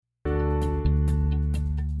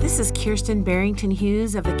This is Kirsten Barrington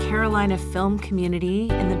Hughes of the Carolina Film Community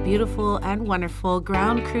in the beautiful and wonderful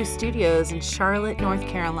Ground Crew Studios in Charlotte, North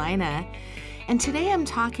Carolina. And today I'm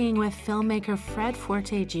talking with filmmaker Fred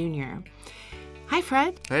Forte Jr. Hi,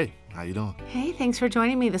 Fred. Hey, how you doing? Hey, thanks for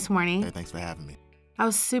joining me this morning. Hey, thanks for having me. I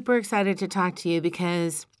was super excited to talk to you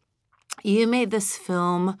because you made this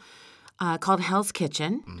film called Hell's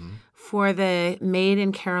Kitchen for the Made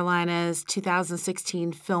in Carolina's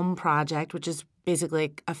 2016 film project, which is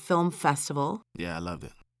basically a film festival. Yeah, I loved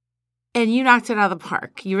it. And you knocked it out of the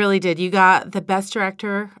park. You really did. You got the Best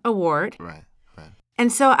Director award. Right.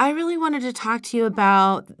 And so I really wanted to talk to you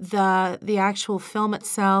about the actual film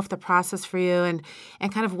itself, the process for you, and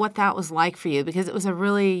kind of what that was like for you, because it was a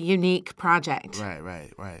really unique project.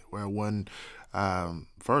 Right. Well,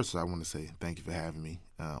 first, I want to say thank you for having me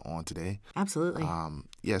on today. Absolutely.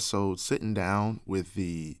 So sitting down with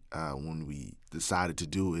when we decided to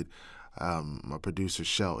do it, my producer,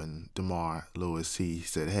 Shelton DeMar Lewis, he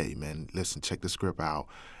said, hey, man, listen, check the script out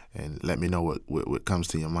and let me know what comes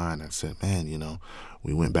to your mind. I said, man,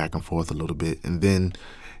 we went back and forth a little bit. And then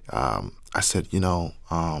I said,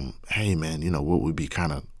 hey, man, what would be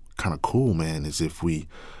kind of cool, man, is if we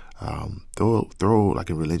throw like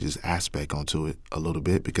a religious aspect onto it a little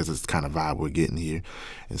bit, because it's the kind of vibe we're getting here.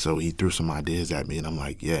 And so he threw some ideas at me, and I'm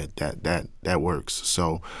like, yeah, that works.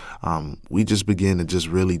 So we just began to just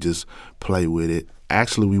play with it.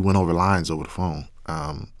 Actually, we went over lines over the phone,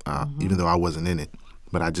 even though I wasn't in it.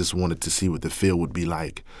 But I just wanted to see what the feel would be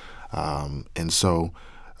like. And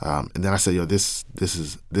then I said, this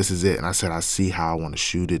is it. And I said, I see how I want to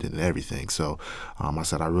shoot it and everything. So I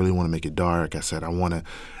said, I really want to make it dark. I said, I want to,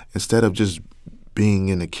 instead of just being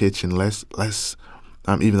in the kitchen, let's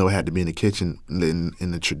even though it had to be in the kitchen,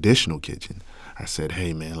 in the traditional kitchen, I said,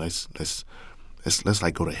 hey, man, let's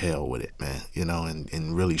like go to hell with it, man,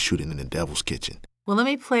 and really shoot it in the devil's kitchen. Well, let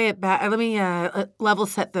me play it back. Let me level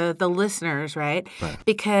set the listeners, right? Right.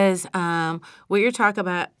 Because what you're talking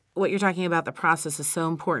about, the process is so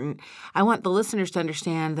important. I want the listeners to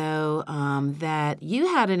understand, though, that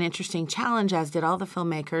you had an interesting challenge, as did all the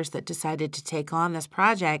filmmakers that decided to take on this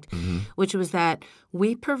project, which was that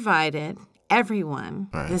we provided everyone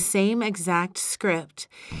the same exact script,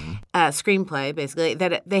 screenplay, basically,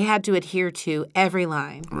 that they had to adhere to every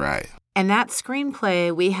line. Right. And that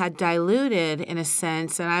screenplay we had diluted in a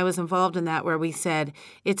sense, and I was involved in that, where we said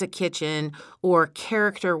it's a kitchen or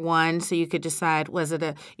character one, so you could decide, was it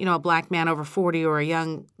a black man over 40 or a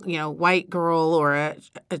young white girl or a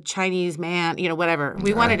Chinese man, whatever.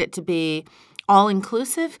 We wanted it to be all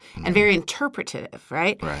inclusive and very interpretative,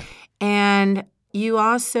 right? Right. And you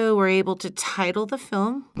also were able to title the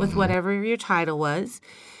film with whatever your title was.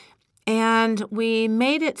 And we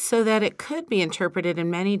made it so that it could be interpreted in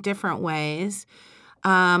many different ways.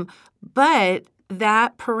 But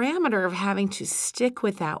that parameter of having to stick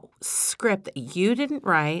with that script that you didn't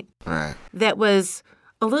write, that was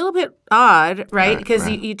a little bit odd, right? Because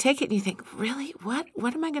you take it and you think, really? What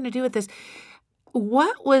am I going to do with this?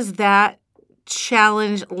 What was that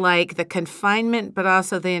challenge like, the confinement, but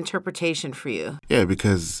also the interpretation for you? Yeah,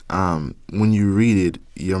 because when you read it,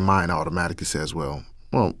 your mind automatically says, well,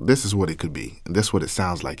 this is what it could be. This is what it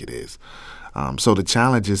sounds like it is. So the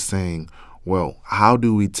challenge is saying, well, how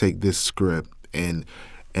do we take this script and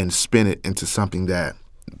spin it into something that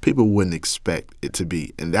people wouldn't expect it to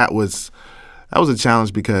be? And that was a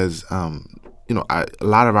challenge because, a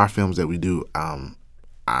lot of our films that we do, I'm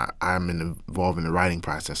involved in the writing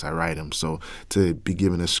process. I write them. So to be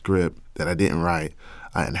given a script that I didn't write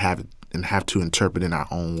and have to interpret in our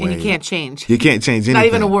own way. And you can't change. You can't change anything. Not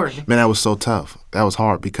even a word. Man, that was so tough. That was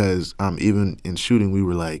hard because even in shooting, we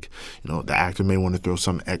were like, the actor may want to throw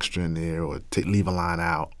something extra in there or leave a line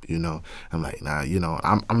out, I'm like, nah,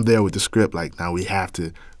 I'm there with the script, like, now we have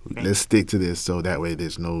to, let's stick to this so that way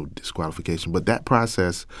there's no disqualification. But that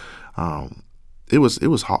process, it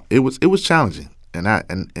was hard. It was challenging. And that's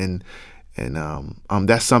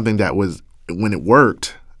something that was, when it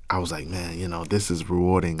worked, I was like, man, this is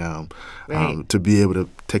rewarding to be able to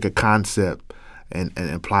take a concept and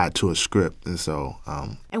apply it to a script. And so...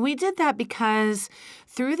 and we did that because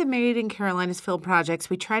through the Made in Carolina's film projects,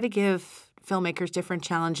 we try to give filmmakers different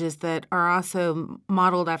challenges that are also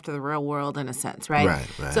modeled after the real world in a sense, right?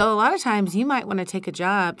 Right. So a lot of times you might want to take a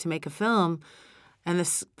job to make a film, and the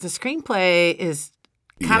screenplay is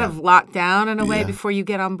kind of locked down in a way before you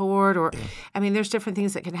get on board, or there's different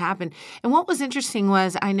things that can happen. And what was interesting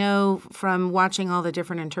was, I know from watching all the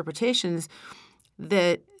different interpretations,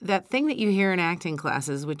 that thing that you hear in acting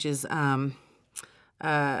classes, which is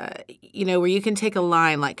where you can take a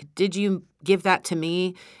line like, did you give that to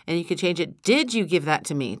me? And you could change it. Did you give that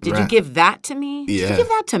to me? Did you Right. give that to me? Did you Yeah. give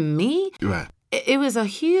that to me? Right. It was a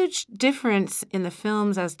huge difference in the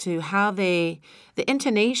films as to how the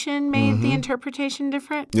intonation made the interpretation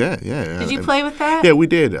different. Yeah, yeah. Did you play with that? Yeah, we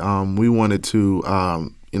did. We wanted to,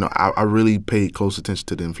 I really paid close attention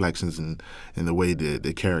to the inflections and the way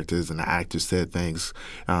the characters and the actors said things.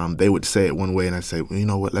 They would say it one way, and I'd say, well, you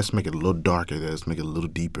know what, let's make it a little darker there. Let's make it a little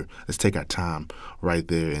deeper. Let's take our time right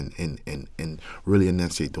there and really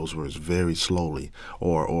enunciate those words very slowly.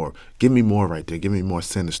 Or give me more right there. Give me more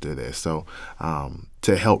sinister there. So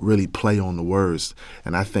to help really play on the words.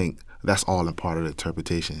 And I think that's all in part of the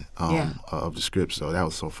interpretation of the script. So that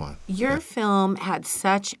was so fun. Your film had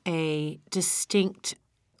such a distinct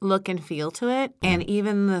look and feel to it, and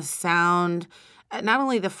even the sound, not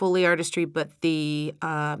only the Foley artistry, but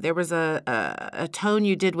there was a tone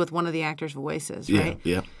you did with one of the actors' voices, right?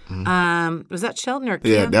 Yeah. Mm-hmm. Was that Shelton or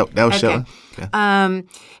Yeah, Kim? that was Shelton. Yeah.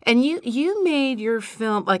 And you made your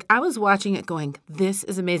film, like, I was watching it going, this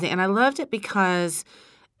is amazing. And I loved it because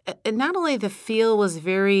not only the feel was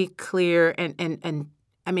very clear and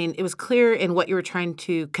I mean, it was clear in what you were trying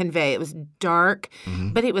to convey. It was dark,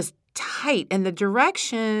 but it was tight. And the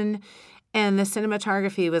direction and the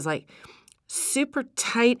cinematography was like super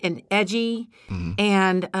tight and edgy.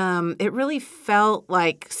 And it really felt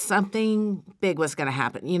like something big was going to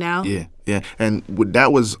happen, you know? Yeah. And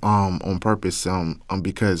that was on purpose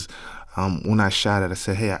because when I shot it, I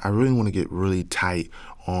said, hey, I really want to get really tight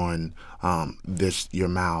on your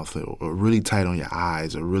mouth, or really tight on your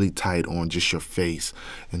eyes, or really tight on just your face.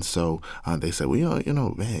 And so they said, well,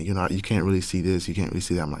 man, you can't really see this, you can't really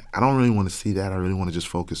see that. I'm like, I don't really want to see that. I really want to just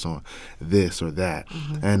focus on this or that.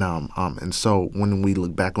 And so when we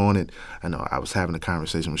look back on it, I know I was having a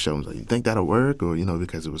conversation with Sheldon, like, you think that'll work? Or,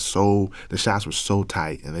 because it was the shots were so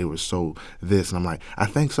tight and they were so this. And I'm like, I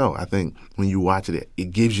think so. I think when you watch it,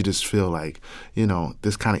 it gives you this feel like,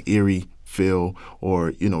 this kind of eerie feel,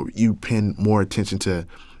 or you pay more attention to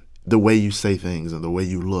the way you say things and the way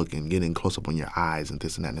you look and getting close up on your eyes and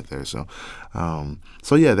this and that and the third.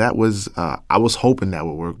 So yeah, that was I was hoping that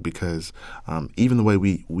would work because even the way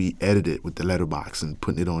we edited it with the letterbox and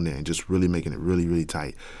putting it on there and just really making it really, really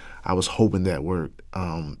tight, I was hoping that worked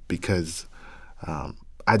because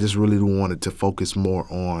I just really wanted to focus more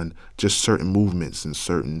on just certain movements and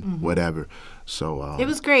certain whatever. So it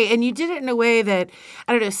was great, and you did it in a way that,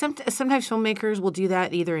 I don't know, sometimes filmmakers will do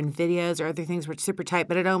that either in videos or other things where it's super tight,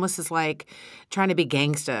 but it almost is like trying to be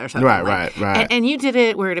gangsta or something. Right. And you did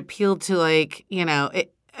it where it appealed to, like,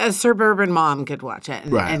 a suburban mom could watch it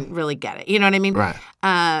and really get it. You know what I mean? Right.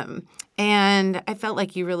 And I felt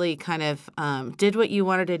like you really kind of did what you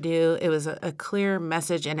wanted to do. It was a clear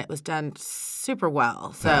message, and it was done super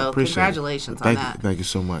well. So congratulations on that. Thank you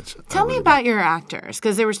so much. Tell me about your actors,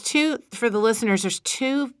 because there was for the listeners, there's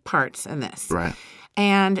two parts in this. Right.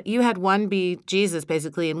 And you had one be Jesus,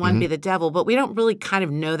 basically, and one be the devil, but we don't really kind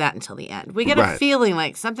of know that until the end. We get a feeling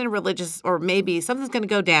like something religious, or maybe something's going to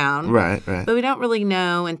go down. Right. But we don't really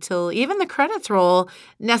know until even the credits roll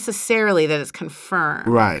necessarily that it's confirmed.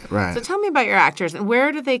 Right. So tell me about your actors, and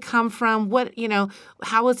where did they come from? What,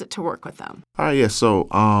 how was it to work with them? All right, yeah. So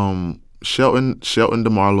Shelton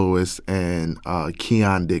DeMar Lewis and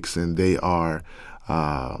Keon Dixon, they are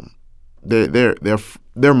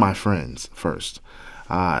they're my friends first.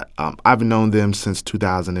 I've known them since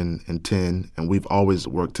 2010, and we've always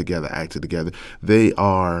worked together, acted together. They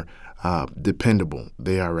are dependable.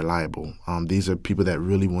 They are reliable. These are people that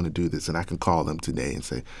really want to do this, and I can call them today and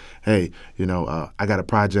say, hey, I got a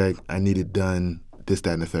project. I need it done, this,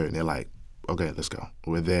 that, and the third. And they're like, okay, let's go.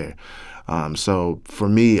 We're there. So for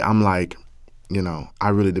me, I'm like, I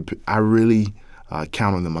really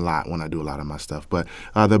count on them a lot when I do a lot of my stuff. But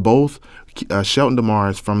they're both, Shelton DeMar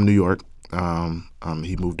is from New York.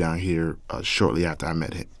 He moved down here shortly after I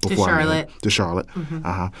met him. To Charlotte. To Charlotte.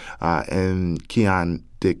 And Keon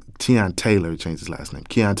Taylor, changed his last name.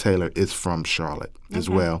 Keon Taylor is from Charlotte as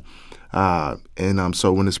well. And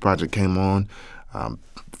so when this project came on,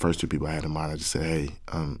 first two people I had in mind, I just said, hey,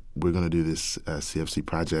 we're going to do this CFC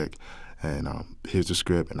project, and here's the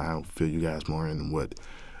script, and I'll fill you guys more in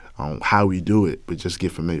how we do it, but just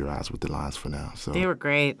get familiarized with the lines for now. So they were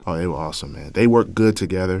great. Oh, they were awesome, man. They work good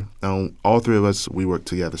together. All three of us, we work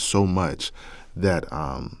together so much that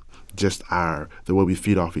just the way we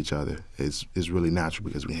feed off each other is really natural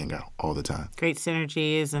because we hang out all the time. Great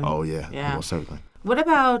synergies. And oh, yeah. Most certainly. What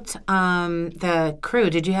about the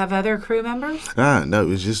crew? Did you have other crew members? No, it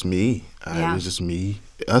was just me. It was just me,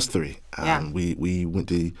 us three. We went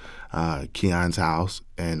to Keon's house,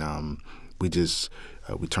 and we just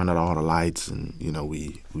we turned out all the lights, and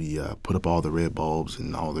we put up all the red bulbs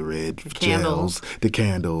and all the red gels, the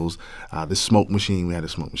candles, the smoke machine. We had a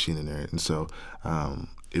smoke machine in there, and so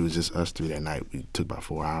it was just us three that night. We took about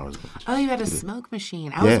 4 hours. Oh, you had a smoke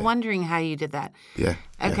machine. I was wondering how you did that. Yeah.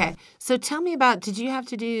 Okay. So tell me about, did you have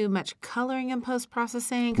to do much coloring in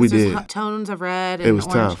post-processing? We Because there's did. tones of red and It was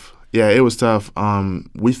orange. tough. Yeah, it was tough.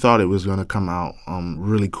 We thought it was going to come out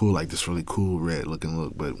really cool, like this really cool red-looking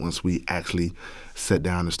look. But once we actually sat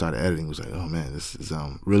down and started editing, it was like, oh, man, this is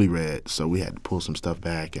really red. So we had to pull some stuff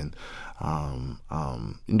back and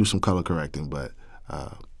do some color correcting, but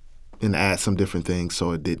and add some different things so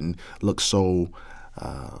it didn't look so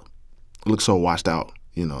washed out.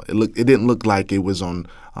 It didn't look like it was on.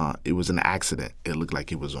 It was an accident. It looked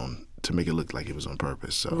like it was on to make it look like it was on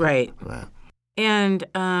purpose. So Right. Right. And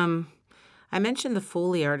I mentioned the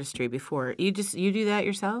Foley artistry before. You do that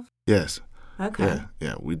yourself? Yes. Okay.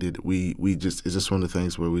 Yeah. We did. We just it's just one of the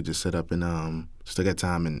things where we just set up and just took our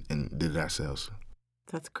time and did it ourselves.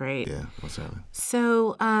 That's great. Yeah. What's happening?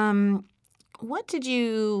 So, what did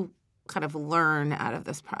you kind of learn out of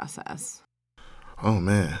this process? Oh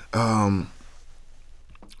man.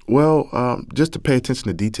 Just to pay attention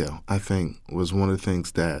to detail, I think was one of the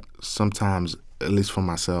things that sometimes, at least for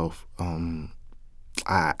myself,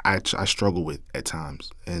 I struggle with at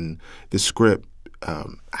times. And the script,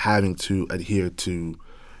 having to adhere to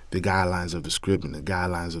the guidelines of the script and the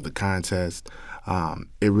guidelines of the contest,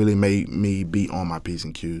 it really made me be on my P's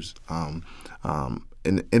and Q's.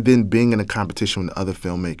 And then being in a competition with other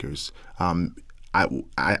filmmakers,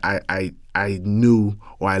 I knew,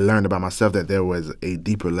 or I learned about myself, that there was a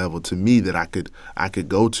deeper level to me that I could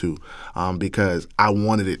go to, because I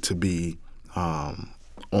wanted it to be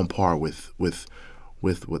on par with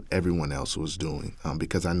what everyone else was doing,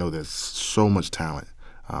 because I know there's so much talent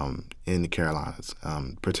in the Carolinas,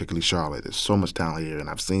 particularly Charlotte. There's so much talent here, and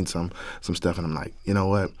I've seen some stuff, and I'm like, you know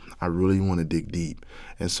what? I really want to dig deep,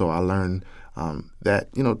 and so I learned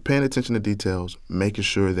that paying attention to details, making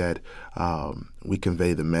sure that we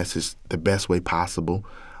convey the message the best way possible.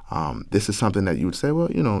 This is something that you would say, well,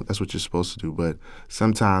 that's what you're supposed to do. But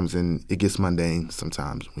sometimes, and it gets mundane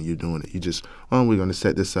sometimes when you're doing it. You just, we're going to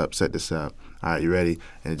set this up. All right, you ready?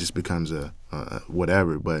 And it just becomes a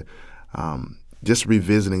whatever. But just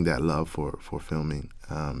revisiting that love for filming,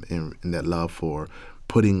 and that love for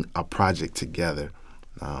putting a project together.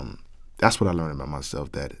 That's what I learned about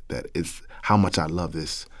myself, that it's how much I love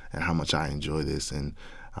this and how much I enjoy this, and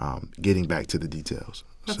getting back to the details.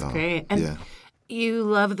 That's great. And yeah. You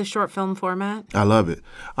love the short film format? I love it.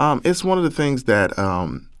 It's one of the things that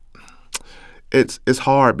it's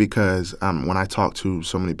hard because when I talk to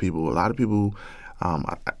so many people, a lot of people,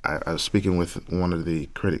 I was speaking with one of the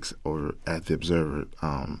critics over at The Observer,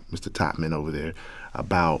 Mr. Topman over there,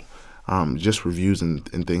 about just reviews and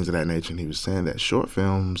things of that nature, and he was saying that short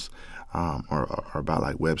films are about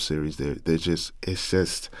like web series.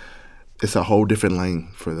 It's a whole different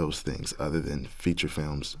lane for those things other than feature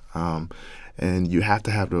films. And you have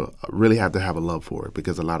to really have a love for it,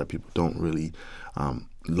 because a lot of people don't really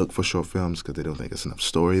look for short films because they don't think it's enough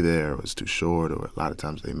story there, or it's too short, or a lot of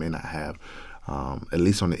times they may not have, at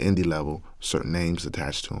least on the indie level, certain names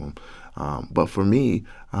attached to them. But for me,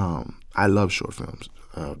 I love short films.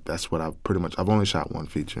 That's what I've only shot one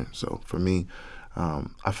feature. So for me,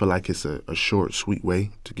 I feel like it's a short, sweet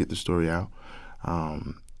way to get the story out.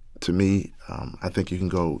 To me, I think you can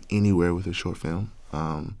go anywhere with a short film.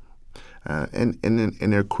 And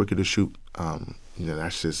they're quicker to shoot.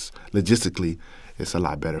 That's just logistically, it's a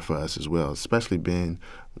lot better for us as well, especially being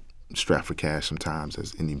strapped for cash sometimes,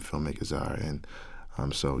 as indie filmmakers are. And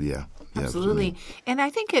so yeah, Absolutely. And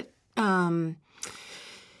I think it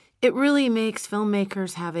really makes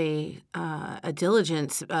filmmakers have a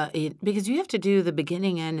diligence, because you have to do the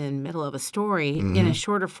beginning, end, and middle of a story in a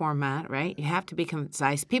shorter format, right? You have to be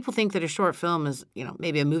concise. People think that a short film is,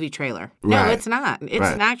 maybe a movie trailer. No, Right. it's not. It's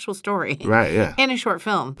an actual story, Right, yeah. in a short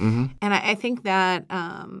film. And I think that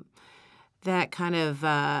that kind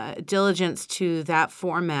of diligence to that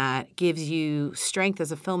format gives you strength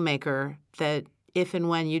as a filmmaker, that if and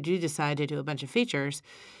when you do decide to do a bunch of features,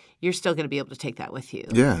 you're still going to be able to take that with you.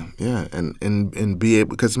 Yeah, and be able,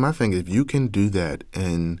 because my thing, if you can do that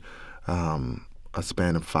in a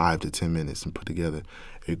span of 5 to 10 minutes and put together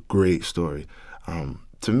a great story,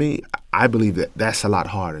 to me, I believe that that's a lot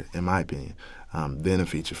harder, in my opinion, than a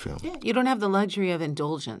feature film. Yeah, you don't have the luxury of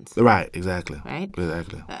indulgence. Right, exactly. Right?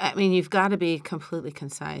 Exactly. I mean, you've got to be completely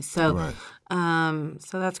concise. So, Right.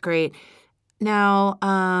 so that's great. Now,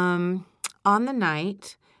 on the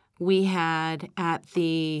night, We had at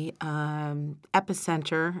the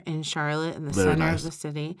Epicenter in Charlotte, in the Very center of nice. the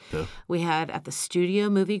city. Yeah. We had at the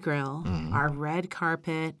Studio Movie Grill our red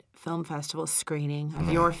carpet film festival screening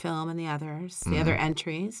of your film and the other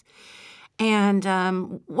entries. And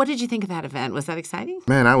what did you think of that event? Was that exciting?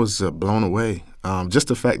 Man, I was blown away. Just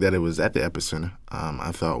the fact that it was at the Epicenter,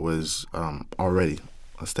 I thought was already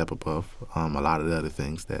a step above a lot of the other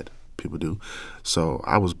things that people do. So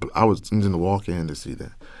I was in to walk in to see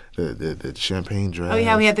the champagne drag. Oh,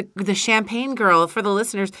 yeah, we had the champagne girl. For the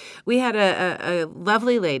listeners, we had a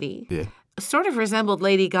lovely lady. Yeah. Sort of resembled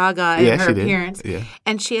Lady Gaga in Yeah, her she did. appearance. Yeah.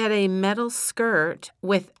 And she had a metal skirt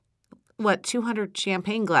with, 200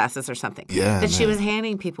 champagne glasses or something Yeah, that she man. was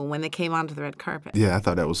handing people when they came onto the red carpet. Yeah, I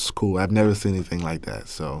thought that was cool. I've never seen anything like that.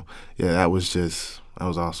 So, yeah, that was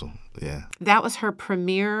awesome. Yeah. That was her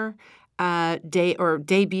premiere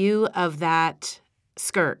debut of that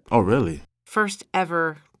skirt. Oh, really? First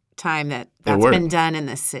ever time that's been done in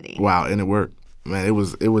this city. Wow, and it worked. Man, it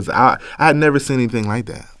was I had never seen anything like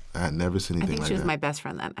that. I had never seen I anything think like she was that. my best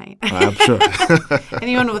friend that night. I'm sure.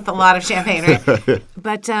 Anyone with a lot of champagne, right?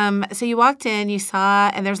 But so you walked in, you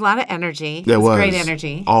saw, and there's a lot of energy. There was great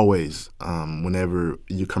energy. Always. Whenever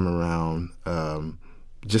you come around,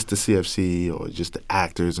 just the CFC or just the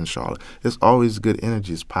actors in Charlotte, it's always good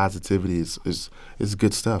energy. It's positivity. It's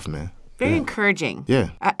good stuff, man. Very encouraging. Yeah.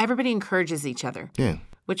 Everybody encourages each other. Yeah.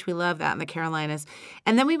 Which we love that in the Carolinas.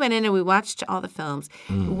 And then we went in and we watched all the films.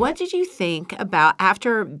 What did you think about,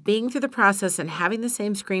 after being through the process and having the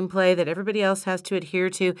same screenplay that everybody else has to adhere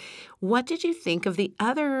to, what did you think of the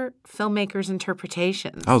other filmmakers'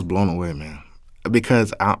 interpretations? I was blown away, man,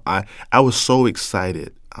 because I was so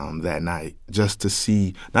excited that night just to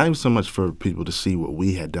see, not even so much for people to see what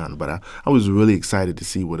we had done, but I was really excited to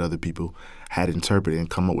see what other people had interpreted and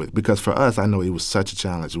come up with. Because for us, I know it was such a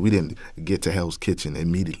challenge. We didn't get to Hell's Kitchen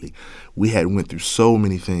immediately. We had went through so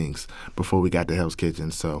many things before we got to Hell's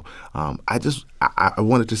Kitchen. So I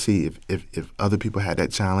wanted to see if other people had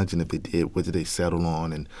that challenge, and if they did, what did they settle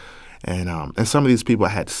on? And some of these people I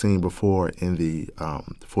had seen before in the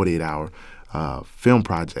 48-hour film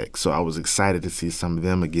project. So I was excited to see some of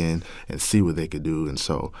them again and see what they could do. And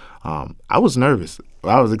so I was nervous.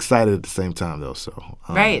 I was excited at the same time, though. So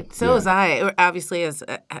right. So was I, obviously, as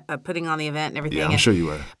putting on the event and everything. Yeah, I'm sure you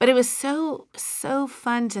were. But it was so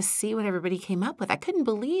fun to see what everybody came up with. I couldn't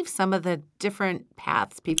believe some of the different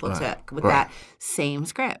paths people took with that same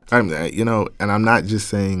script. And I'm not just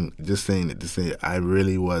saying it to say it. I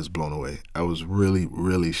really was blown away. I was really,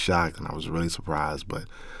 really shocked, and I was really surprised. But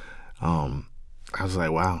I was like,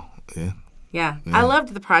 wow, yeah. Yeah, I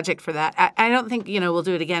loved the project for that. I don't think, we'll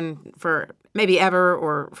do it again for maybe ever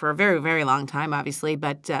or for a very, very long time, obviously,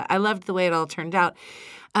 but I loved the way it all turned out.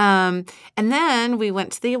 And then we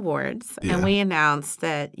went to the awards, and we announced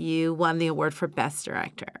that you won the award for Best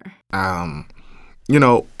Director. As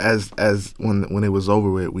when it was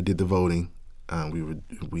over with, we did the voting.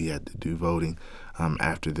 We had to do voting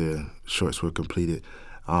after the shorts were completed.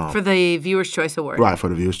 For the Viewer's Choice Award. Right, for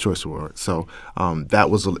the Viewer's Choice Award. So it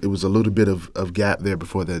was a little bit of gap there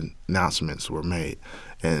before the announcements were made.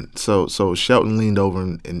 And so Shelton leaned over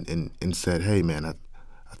and said, hey, man, I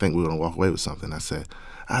think we're going to walk away with something. I said,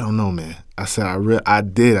 I don't know, man. I said, I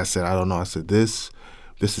did. I said, I don't know. I said, this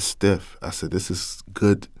is stiff. I said, this is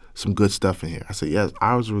good, some good stuff in here. I said, yes,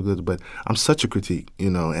 ours were good, but I'm such a critique,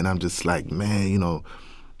 and I'm just like, man,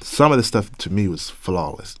 some of the stuff to me was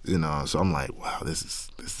flawless, So I'm like, wow, this is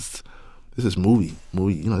movie,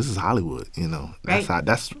 this is Hollywood,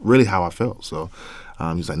 That's really how I felt. So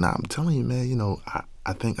he's like, nah, I'm telling you, man,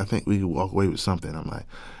 I think we could walk away with something. I'm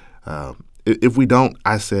like, if we don't,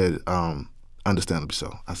 I said, understandably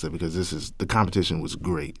so. I said, because the competition was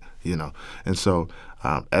great, And so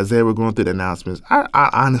as they were going through the announcements, I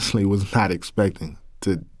honestly was not expecting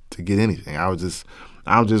to get anything. I was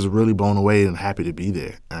just really blown away and happy to be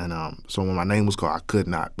there. And so when my name was called, I could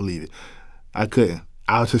not believe it. I couldn't.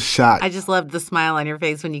 I was just shocked. I just loved the smile on your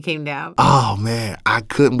face when you came down. Oh, man. I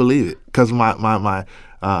couldn't believe it. Because my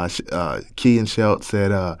Key and Shelt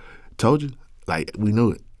said, told you. Like, we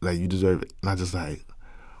knew it. Like, you deserve it. And I just like,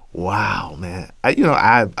 wow, man.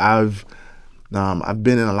 I've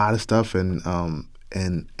been in a lot of stuff and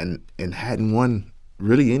hadn't won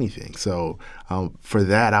really anything. So for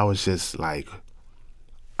that, I was just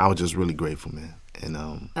really grateful, man.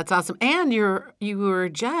 And that's awesome. And you were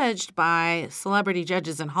judged by celebrity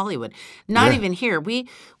judges in Hollywood. Not even here. We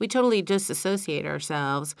totally disassociate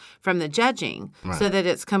ourselves from the judging so that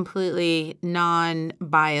it's completely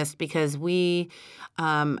non-biased, because we,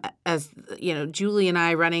 as Julie and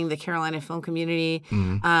I running the Carolina film community,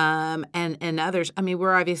 and others. I mean,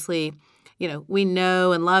 we're obviously, we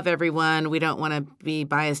know and love everyone. We don't want to be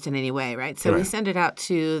biased in any way, right? So we send it out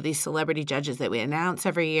to these celebrity judges that we announce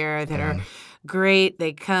every year that are great.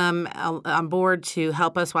 They come on board to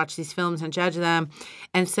help us watch these films and judge them.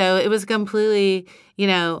 And so it was completely,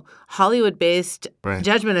 Hollywood-based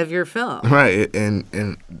judgment of your film. Right.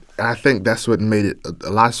 And I think that's what made it a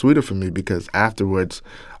lot sweeter for me, because afterwards,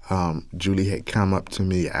 Julie had come up to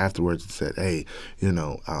me afterwards and said, hey,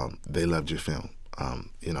 they loved your film. I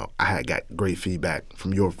had got great feedback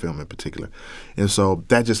from your film in particular. And so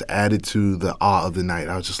that just added to the awe of the night.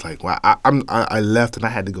 I was just like, wow. I left and I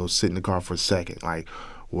had to go sit in the car for a second. Like,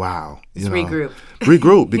 wow.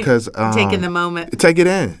 Regroup because taking the moment. Take it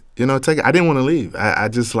in. Take it. I didn't want to leave. I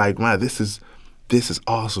just like, wow, this is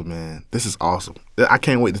awesome, man. This is awesome. I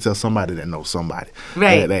can't wait to tell somebody that knows somebody.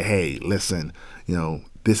 Right. That hey, listen,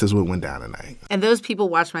 this is what went down tonight. And those people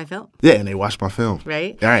watched my film. Yeah, and they watched my film.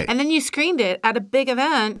 Right? Right. And then you screened it at a big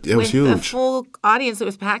event. It was huge. With a full audience. It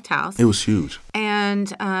was packed house. It was huge. And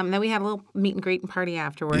then we had a little meet and greet and party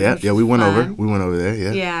afterwards. Yeah, we went over. We went over there,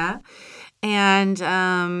 yeah. Yeah. And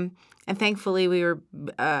thankfully we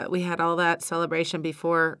had all that celebration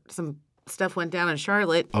before some stuff went down in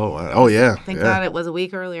Charlotte. Oh yeah. Thank God it was a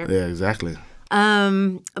week earlier. Yeah, exactly.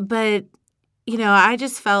 But I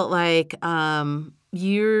just felt like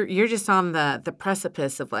you're just on the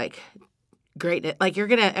precipice of like greatness. Like you're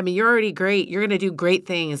already great. You're gonna do great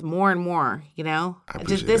things more and more. I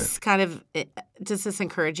appreciate Does this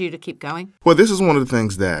encourage you to keep going? Well, this is one of the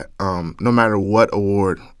things that no matter what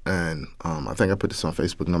award, and I think I put this on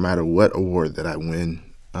Facebook, no matter what award that I win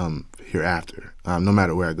hereafter, no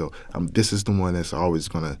matter where I go, this is the one that's I'll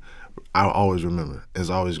always remember. It's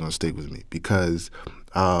always gonna stick with me because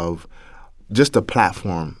of just the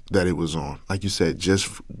platform that it was on. Like you said,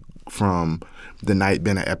 just from the night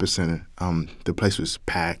being at Epicenter, the place was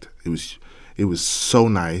packed. It was so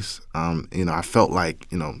nice. I felt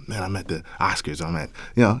like, man, I'm at the Oscars. I'm at,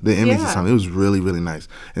 the Emmys or something. It was really, really nice.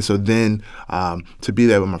 And so then to be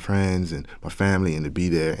there with my friends and my family and to be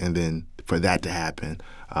there and then for that to happen,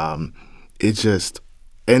 it just,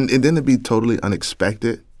 and then to be totally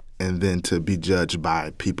unexpected and then to be judged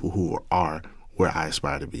by people who are where I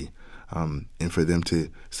aspire to be. And for them to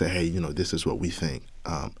say, hey, this is what we think.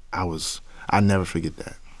 I never forget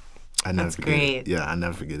that. That's great. Yeah, I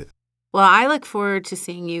never forget it. Well, I look forward to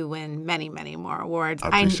seeing you win many, many more awards. I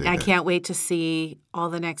appreciate I that. can't wait to see all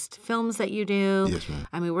the next films that you do. Yes, ma'am.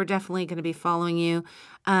 I mean, we're definitely going to be following you.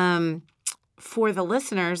 For the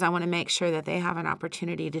listeners, I want to make sure that they have an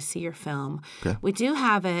opportunity to see your film. Okay. We do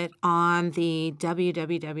have it on the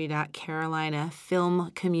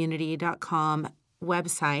www.carolinafilmcommunity.com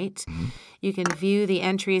website. Mm-hmm. You can view the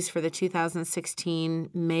entries for the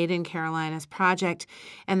 2016 Made in Carolinas project,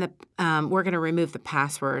 and we're going to remove the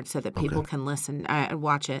password so that people can listen and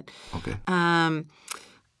watch it. Okay.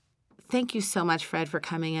 Thank you so much, Fred, for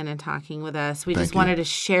coming in and talking with us. We Thank just you. wanted to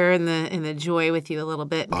share in the joy with you a little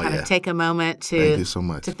bit and of take a moment Thank you so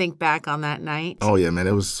much. to think back on that night. Oh yeah, man,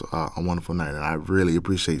 it was a wonderful night, and I really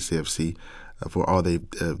appreciate CFC for all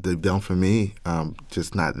they've done for me.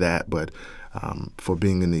 Just not that, but for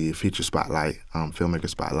being in the feature spotlight, filmmaker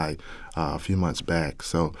spotlight, a few months back.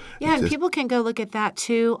 So yeah, and people can go look at that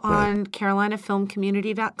too on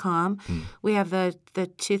carolinafilmcommunity.com. We have the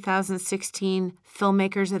 2016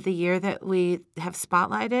 Filmmakers of the Year that we have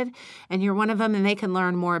spotlighted, and you're one of them, and they can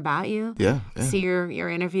learn more about you. Yeah. See your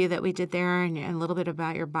interview that we did there and a little bit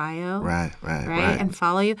about your bio. Right. And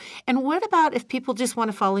follow you. And what about if people just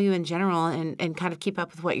want to follow you in general and kind of keep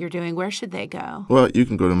up with what you're doing? Where should they go? Well, you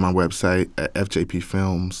can go to my website at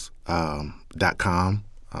fjpfilms.com.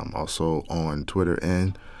 I'm also on Twitter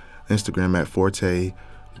and Instagram at Forte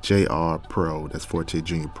JR Pro. That's Forte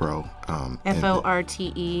Junior Pro. FORTE.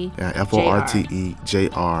 Yeah, FORTE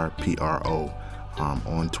JRPRO.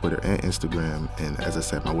 On Twitter and Instagram. And as I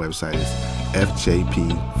said, my website is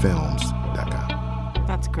fjpfilms.com.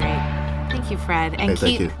 That's great. Thank you, Fred. And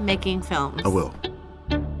keep making films. I will.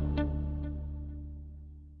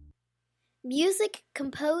 Music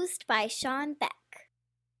composed by Sean Beck.